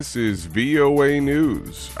This is VOA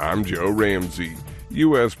News. I'm Joe Ramsey.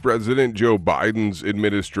 U.S. President Joe Biden's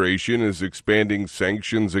administration is expanding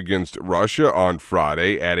sanctions against Russia on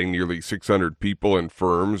Friday, adding nearly 600 people and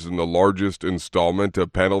firms in the largest installment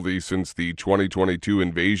of penalties since the 2022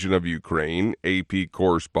 invasion of Ukraine. AP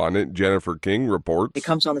correspondent Jennifer King reports. It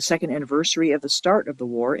comes on the second anniversary of the start of the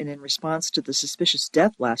war and in response to the suspicious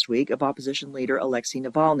death last week of opposition leader Alexei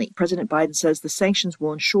Navalny. President Biden says the sanctions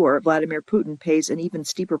will ensure Vladimir Putin pays an even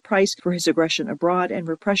steeper price for his aggression abroad and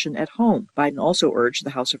repression at home. Biden also urged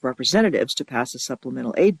the House of Representatives to pass a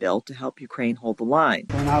supplemental aid bill to help Ukraine hold the line.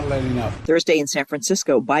 We're not letting up. Thursday in San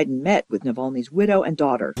Francisco, Biden met with Navalny's widow and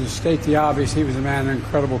daughter. To state the obvious, he was a man of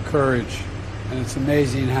incredible courage, and it's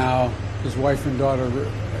amazing how his wife and daughter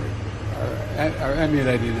are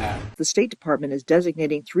emulating that. The State Department is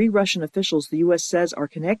designating 3 Russian officials the U.S. says are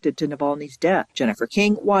connected to Navalny's death. Jennifer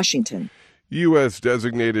King, Washington. U.S.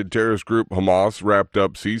 designated terrorist group Hamas wrapped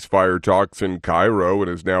up ceasefire talks in Cairo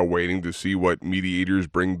and is now waiting to see what mediators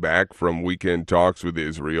bring back from weekend talks with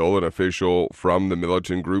Israel. An official from the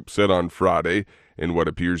militant group said on Friday, in what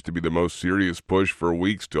appears to be the most serious push for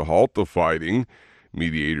weeks to halt the fighting,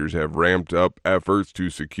 mediators have ramped up efforts to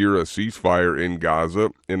secure a ceasefire in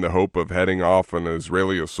Gaza in the hope of heading off an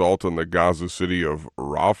Israeli assault on the Gaza city of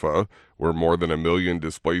Rafah, where more than 1 million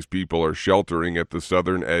displaced people are sheltering at the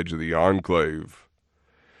southern edge of the enclave.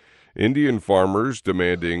 Indian farmers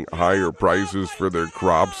demanding higher prices for their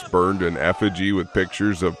crops burned an effigy with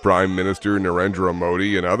pictures of Prime Minister Narendra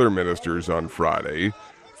Modi and other ministers on Friday.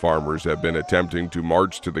 Farmers have been attempting to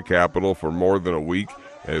march to the capital for more than a week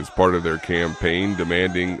as part of their campaign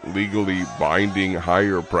demanding legally binding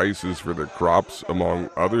higher prices for their crops,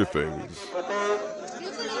 among other things.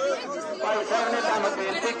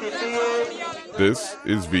 This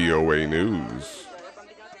is VOA News.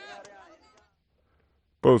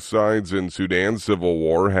 Both sides in Sudan's civil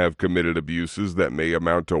war have committed abuses that may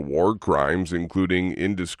amount to war crimes, including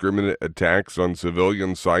indiscriminate attacks on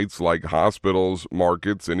civilian sites like hospitals,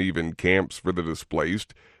 markets, and even camps for the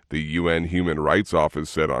displaced, the UN Human Rights Office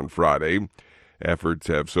said on Friday. Efforts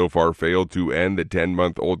have so far failed to end the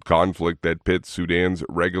 10-month-old conflict that pits Sudan's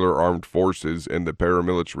regular armed forces and the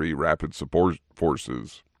paramilitary rapid support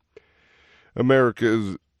forces.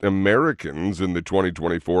 Americans in the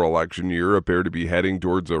 2024 election year appear to be heading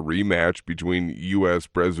towards a rematch between U.S.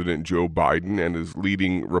 President Joe Biden and his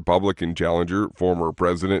leading Republican challenger, former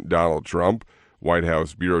President Donald Trump. White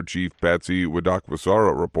House Bureau Chief Patsy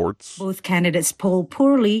Widakwasara reports. Both candidates poll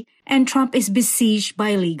poorly, and Trump is besieged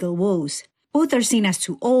by legal woes. Both are seen as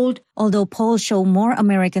too old, although polls show more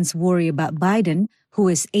Americans worry about Biden, who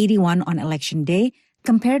is 81 on Election Day,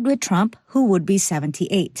 compared with Trump, who would be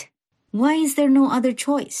 78. Why is there no other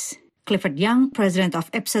choice? Clifford Young, president of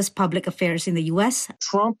Ipsos Public Affairs in the U.S.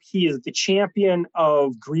 Trump, he is the champion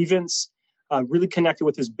of grievance, really connected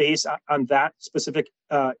with his base on that specific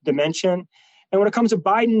dimension. And when it comes to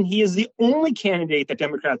Biden, he is the only candidate that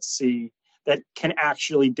Democrats see that can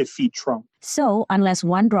actually defeat Trump. So, unless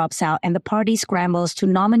one drops out and the party scrambles to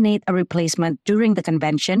nominate a replacement during the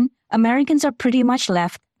convention, Americans are pretty much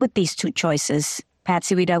left with these 2 choices.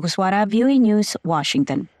 Patsy Widakwasara, VOA News,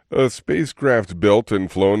 Washington. A spacecraft built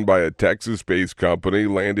and flown by a Texas-based company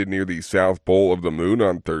landed near the south pole of the moon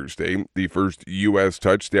on Thursday, the first U.S.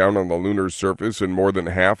 touchdown on the lunar surface in more than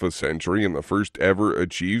half a century and the first ever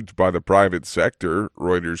achieved by the private sector,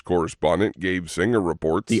 Reuters correspondent Gabe Singer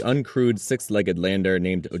reports. The uncrewed 6-legged lander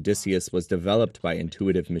named Odysseus was developed by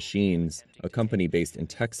Intuitive Machines, a company based in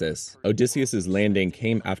Texas. Odysseus's landing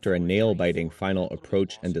came after a nail-biting final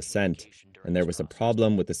approach and descent, and there was a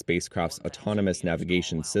problem with the spacecraft's autonomous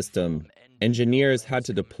navigation system. Engineers had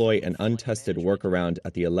to deploy an untested workaround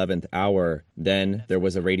at the 11th hour. Then there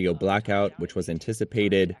was a radio blackout, which was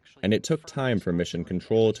anticipated, and it took time for mission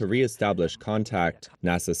control to reestablish contact.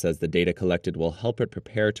 NASA says the data collected will help it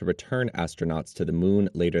prepare to return astronauts to the moon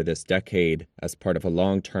later this decade as part of a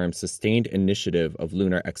long-term sustained initiative of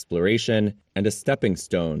lunar exploration and a stepping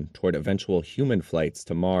stone toward eventual human flights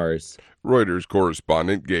to Mars. Reuters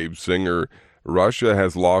correspondent Gabe Singer. Russia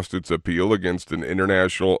has lost its appeal against an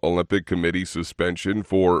International Olympic Committee suspension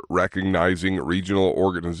for recognizing regional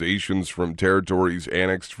organizations from territories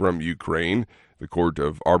annexed from Ukraine, the Court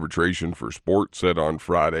of Arbitration for Sport said on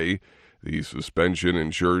Friday. The suspension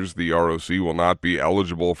ensures the ROC will not be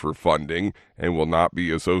eligible for funding and will not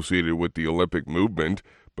be associated with the Olympic movement,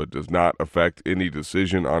 but does not affect any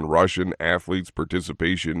decision on Russian athletes'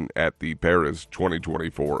 participation at the Paris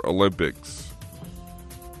 2024 Olympics.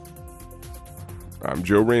 I'm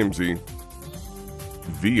Joe Ramsey,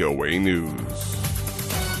 VOA News.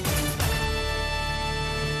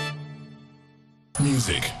 Music.